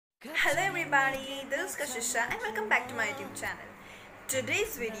Hello everybody, this is Kashisha and welcome back to my YouTube channel.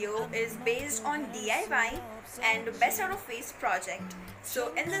 Today's video is based on DIY and best out of face project.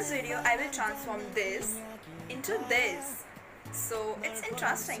 So in this video I will transform this into this. So it's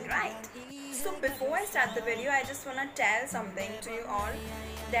interesting, right? So before I start the video I just wanna tell something to you all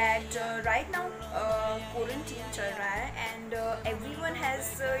that right now quarantine चल रहा है and everyone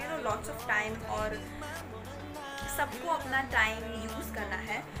has lots of time और सबको अपना time use करना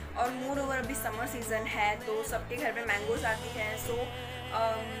है और more over अभी समर सीज़न है तो सबके घर में मैंगोज़ आती है। सो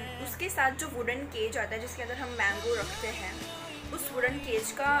उसके साथ जो वुडन केज आता है जिसके अंदर हम मैंगो रखते हैं, उस वुडन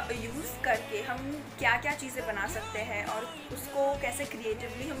केज का यूज़ करके हम क्या क्या चीज़ें बना सकते हैं और उसको कैसे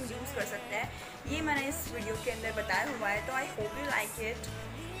क्रिएटिवली हम यूज़ कर सकते हैं, ये मैंने इस वीडियो के अंदर बताया हुआ है। तो I hope you like it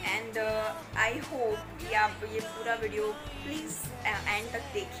and I hope कि आप ये पूरा वीडियो प्लीज़ एंड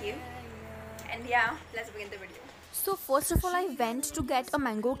तक देखिए एंड या let's begin the video. So first of all I went to get a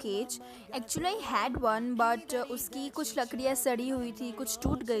mango cage. Actually I had one but उसकी कुछ लकड़ियाँ सड़ी हुई थी, कुछ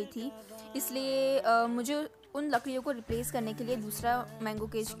टूट गई थी, इसलिए मुझे उन लकड़ियों को रिप्लेस करने के लिए दूसरा मैंगो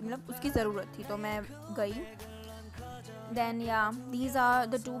केज मतलब उसकी ज़रूरत थी, तो मैं गई। Then yeah, these are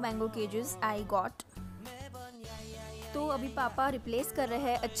the two mango cages I got. तो अभी पापा रिप्लेस कर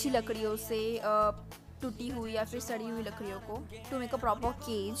रहे हैं अच्छी लकड़ियों से टूटी हुई या फिर सड़ी हुई लकड़ियों को to make a proper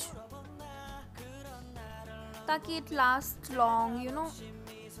cage, ताकि it last long, you know,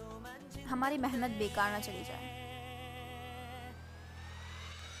 हमारी मेहनत बेकार ना चली जाए।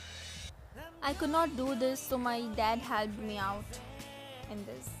 I could not do this so my dad help me out in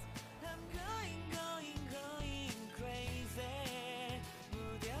this.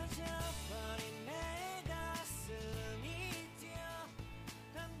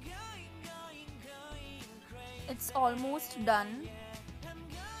 It's almost done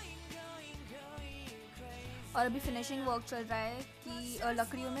और अभी फिनिशिंग वर्क चल रहा है कि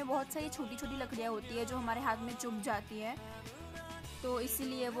लकड़ियों में बहुत सारी छोटी छोटी लकड़ियाँ होती है जो हमारे हाथ में चुभ जाती है, तो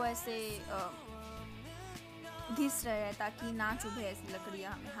इसीलिए वो ऐसे घिस रहे हैं ताकि ना चुभे ऐसी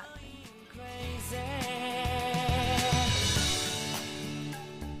लकड़ियाँ हमें हाथ में।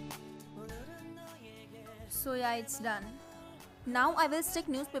 सो या it's done. Now I will stick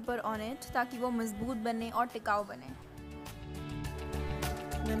newspaper on it ताकि वो मजबूत बने और टिकाऊ बने।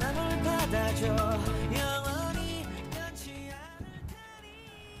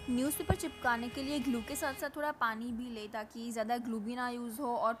 न्यूज़पेपर चिपकाने के लिए ग्लू के साथ साथ थोड़ा पानी भी ले ताकि ज़्यादा ग्लू भी ना यूज़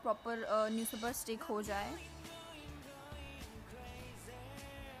हो और प्रॉपर न्यूज़पेपर स्टिक हो जाए।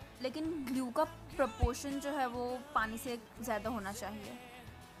 लेकिन ग्लू का प्रपोर्शन जो है वो पानी से ज़्यादा होना चाहिए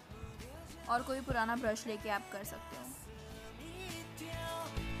और कोई पुराना ब्रश लेके आप कर सकते हो।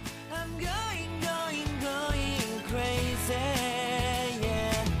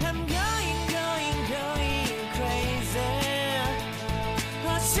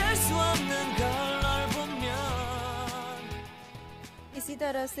 इसी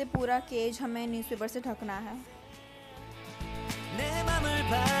तरह से पूरा केज हमें न्यूज़पेपर से ढकना है।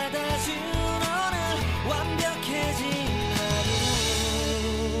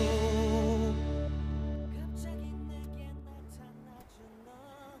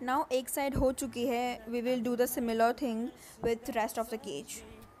 नाउ एक साइड हो चुकी है, we will do the similar thing with rest of the cage.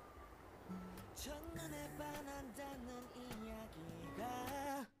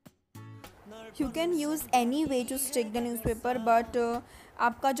 You can use any way to stick the newspaper but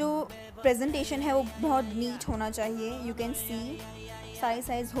आपका जो प्रेजेंटेशन है वो बहुत नीट होना चाहिए। यू कैन सी सारी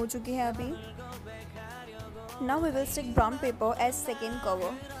साइज हो चुकी है अभी। Now we will stick brown paper as second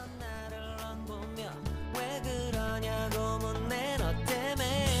cover.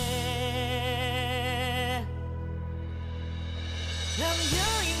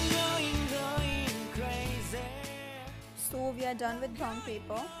 So we are done with brown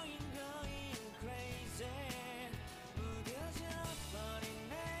paper.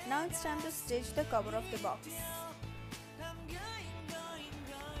 Now it's time to stitch the cover of the box.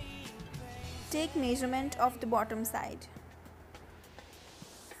 Take measurement of the bottom side.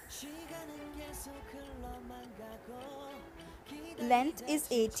 Length is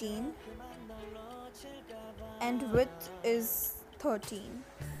 18 and width is 13.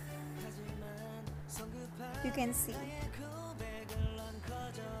 You can see.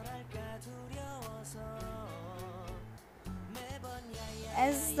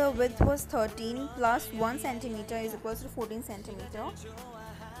 As the width was 13 plus 1 centimeter is equals to 14 centimeter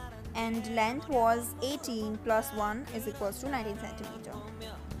and length was 18 plus 1 is equals to 19 centimeter.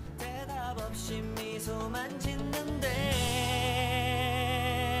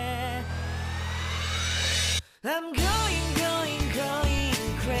 I'm going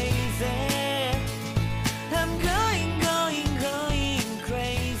crazy. I'm going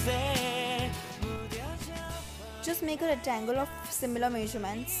crazy. just make a rectangle of similar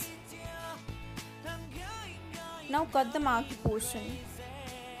measurements. Now cut the marked portion.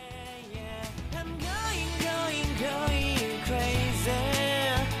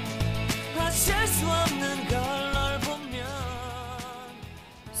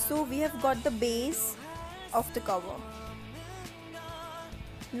 So we have got the base of the cover.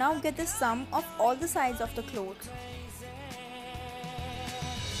 Now get the sum of all the sides of the cloth.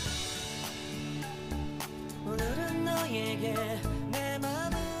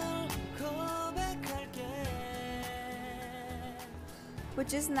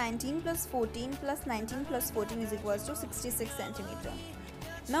 Which is 19 plus 14 plus 19 plus 14 is equals to 66 centimeter.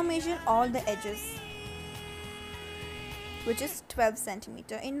 Now measure all the edges, which is 12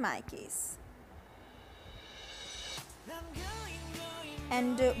 centimeter in my case.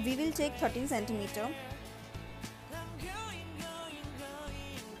 And we will take 13 centimeter.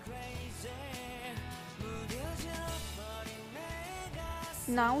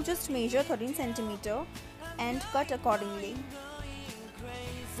 Now just measure 13 centimeter and cut accordingly.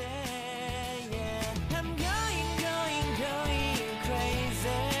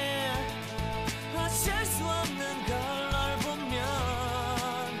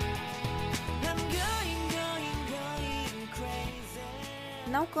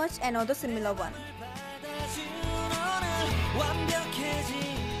 Now cut another similar one.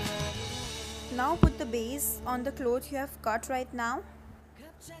 Now put the base on the cloth you have cut right now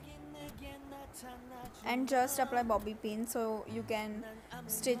and just apply bobby pin so you can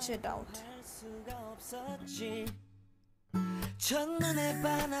stitch it out.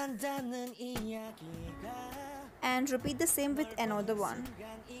 And repeat the same with another one.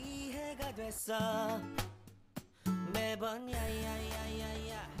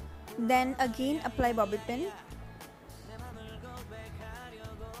 Then again apply bobby pin.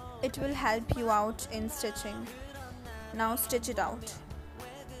 It will help you out in stitching. Now stitch it out.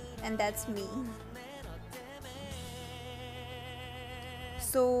 And that's me.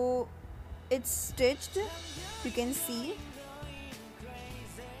 So it's stitched. You can see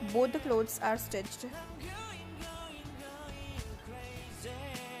both the clothes are stitched.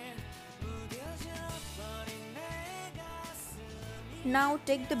 Now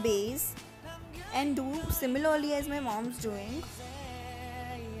take the base and do similarly as my mom's doing.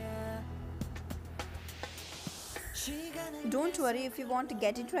 Don't worry if you want to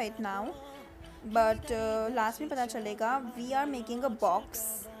get it right now, but last में पता चलेगा. We are making a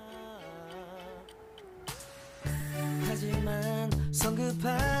box.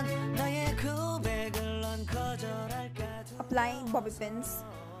 Apply bobby pins.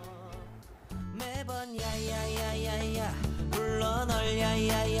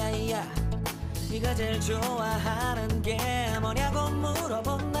 네가 제일 좋아하는 게 뭐냐고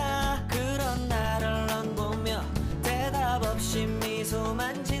물어본다. 그런 나를 넌 보며 대답 없이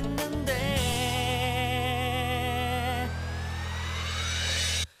미소만 짓는데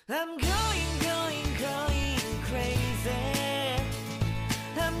I'm going crazy.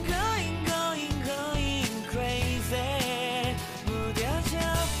 I'm going crazy. 무뎌져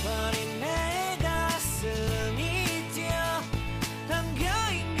버린 내 가슴이 뛰어. I'm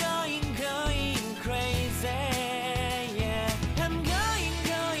going crazy. Yeah. I'm going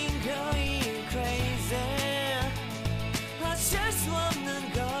crazy. 어쩔 수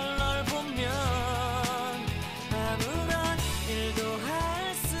없는 걸 널 보면 아무런 일도 할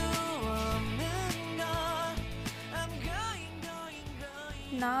수 없는 걸. I'm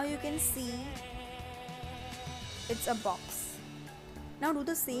going. Now you can see it's a box. Now do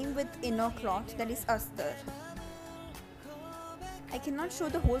the same with inner cloth, that is Astar. I cannot show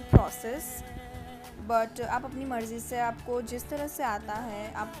the whole process, but आप अपनी मर्जी से आपको जिस तरह से आता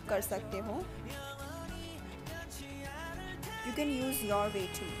है आप कर सकते हो. You can use your way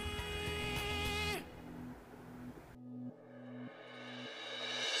too.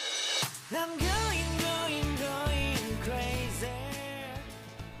 I'm going crazy.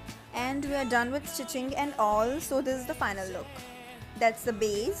 And we are done with stitching and all, so this is the final look. That's the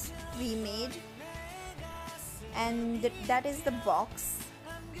base we made, and that is the box.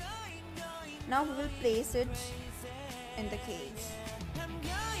 Now we will place it in the cage. I'm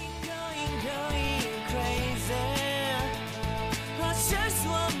going crazy. 어쩔 수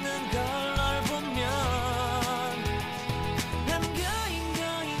없는 걸 널 보면 I'm going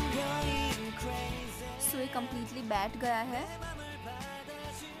crazy. So ये completely बैठ गया है.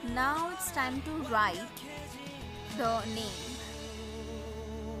 Now it's time to write the name.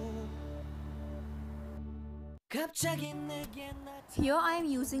 Here I am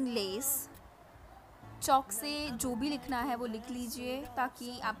using Lase. चौक से जो भी लिखना है वो लिख लीजिए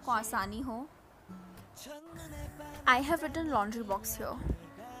ताकि आपको आसानी हो. I have written laundry box here.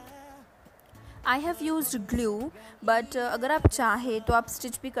 I have used glue, but अगर आप चाहे तो आप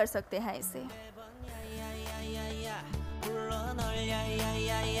स्टिच भी कर सकते हैं इसे.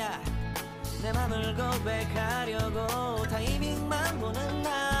 내 맘을 고백하려고 타이밍만 보는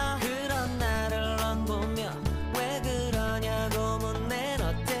나 그런 나를 넌 보며 왜 그러냐고 묻네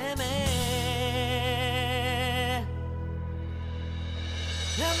너 때문에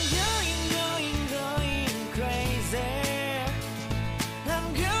I'm going crazy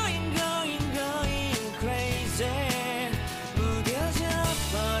I'm going crazy 무뎌져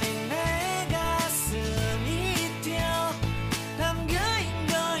버린 내 가슴이 뛰어 I'm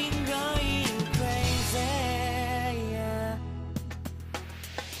going crazy yeah.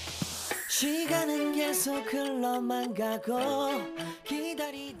 시간은 계속 흘러만 가고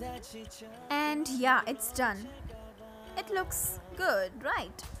기다리다 지쳐 And yeah, it's done. It looks good,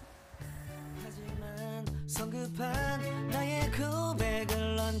 right? 하지만 성급한 나의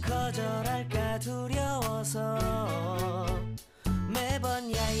고백을 넌 거절할까 두려워서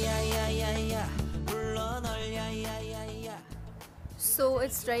매번 야야야야야 불러 널 야야야야 So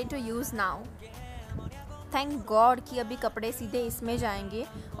it's ready to use now. Thank God कि अभी कपड़े सीधे इसमें जाएंगे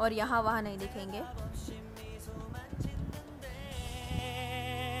और यहाँ वहाँ नहीं दिखेंगे.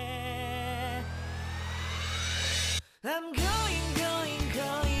 I'm going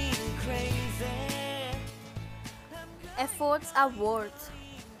crazy Efforts are worth.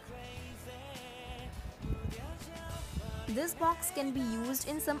 This box can be used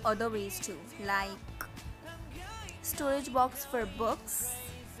in some other ways too, like storage box for books,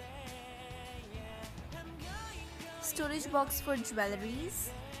 storage box for jewelries,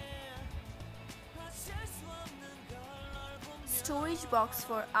 storage box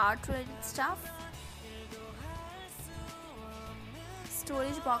for art related stuff,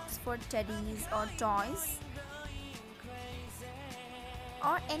 storage box for teddies or toys,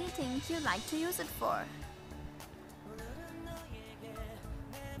 or anything you like to use it for.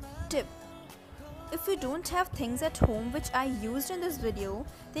 Tip: if you don't have things at home which I used in this video,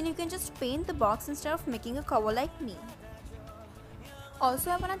 then you can just paint the box instead of making a cover like me.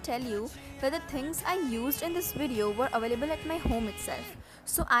 Also, I wanna tell you that the things I used in this video were available at my home itself,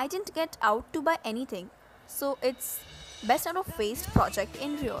 so I didn't get out to buy anything. So it's best out of waste project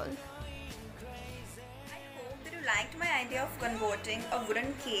in real. I hope that you liked my idea of converting a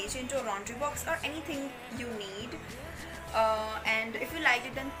wooden cage into a laundry box or anything you need. And if you liked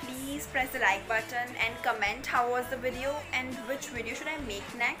it, then please press the like button and comment how was the video and which video should I make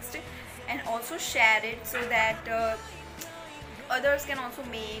next, and also share it so that others can also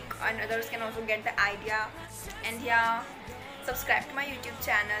make and others can also get the idea. And yeah, subscribe to my YouTube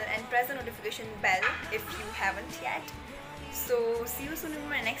channel and press the notification bell if you haven't yet. So see you soon in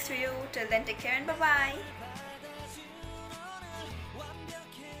my next video. Till then, take care and bye bye.